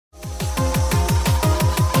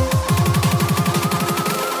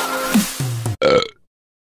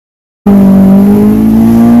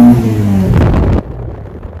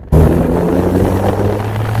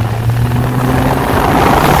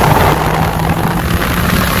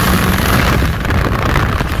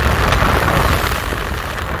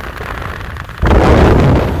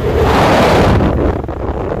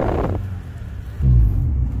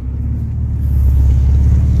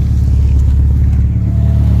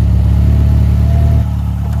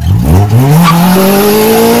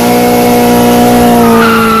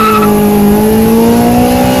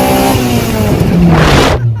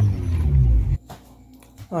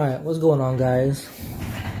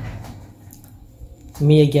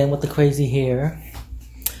Me again with the crazy hair.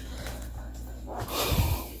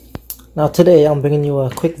 Now today I'm bringing you a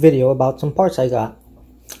quick video about some parts I got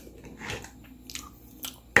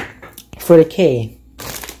for the K.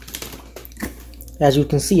 As you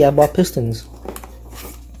can see, I bought pistons.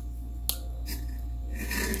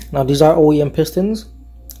 Now these are OEM pistons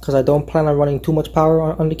because I don't plan on running too much power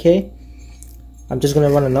on the K. I'm just gonna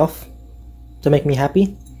run enough to make me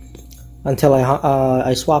happy until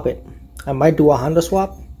I swap it. I might do a Honda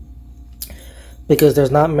swap because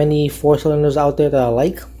there's not many 4 cylinders out there that I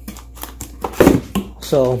like.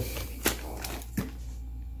 So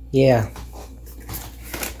yeah,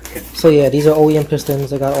 these are OEM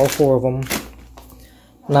pistons. I got all 4 of them.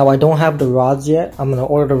 Now I don't have the rods yet. I'm gonna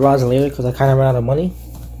order the rods later because I kind of ran out of money,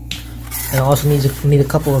 and I also need a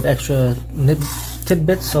couple of extra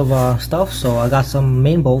tidbits of stuff. So I got some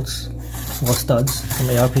main bolts, well, studs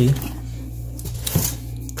from ARP.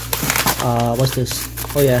 What's this?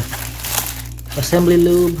 Oh yeah, assembly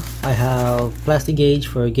lube. I have plastic gauge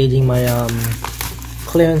for gauging my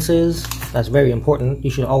clearances. That's very important.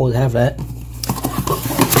 You should always have that.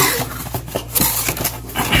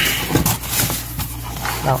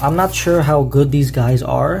 Now I'm not sure how good these guys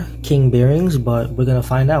are, King bearings, but we're gonna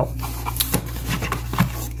find out.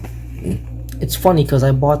 It's funny because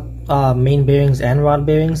I bought main bearings and rod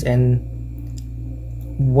bearings, and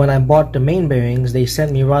when I bought the main bearings they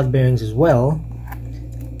sent me rod bearings as well.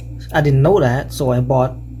 I didn't know that, so I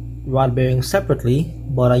bought rod bearings separately,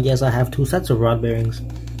 but I guess I have 2 sets of rod bearings.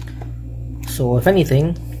 So if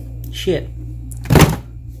anything, shit,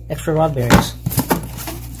 extra rod bearings.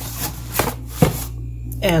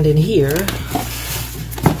 And in here,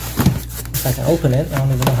 if I can open it, I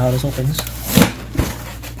don't even know how this opens.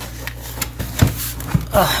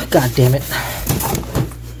 Oh, god damn it.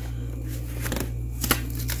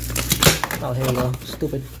 Oh, here we go.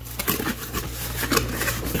 Stupid.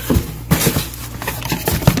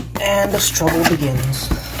 And the struggle begins.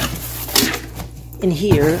 In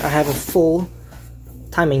here, I have a full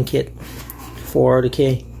timing kit for the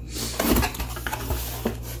K.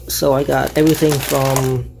 So I got everything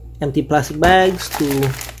from empty plastic bags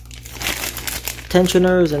to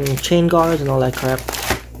tensioners and chain guards and all that crap.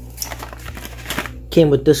 Came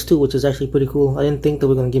with this too, which is actually pretty cool. I didn't think they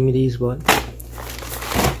were gonna give me these, but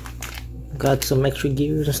got some extra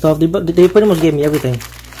gears and stuff. They pretty much gave me everything.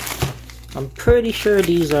 I'm pretty sure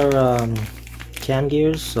these are cam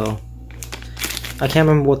gears, so I can't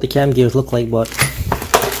remember what the cam gears look like, but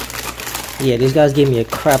yeah, these guys gave me a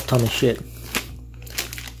crap ton of shit.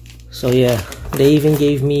 So yeah, they even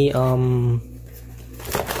gave me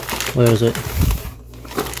where is it?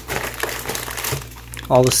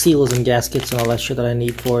 All the seals and gaskets and all that shit that I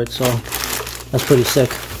need for it, so that's pretty sick.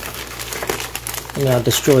 I'm gonna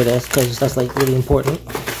destroy that because that's like really important.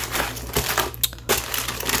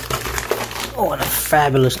 Oh, and a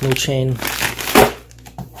fabulous new chain.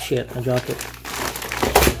 Shit, I dropped it.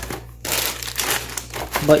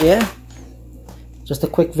 But yeah, just a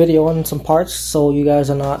quick video on some parts so you guys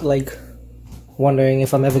are not like wondering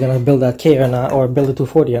if I'm ever gonna build that K or not, or build a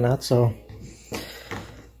 240 or not. So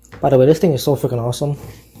by the way, this thing is so freaking awesome.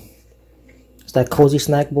 It's that cozy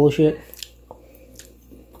snack bullshit.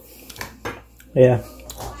 Yeah.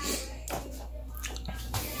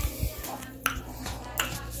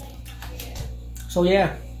 So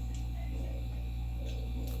yeah,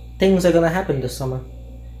 things are gonna happen this summer.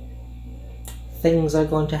 Things are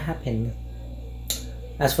going to happen.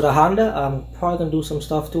 As for the Honda, I'm probably gonna do some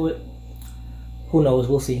stuff to it. Who knows,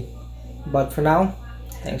 we'll see. But for now,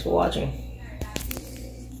 thanks for watching.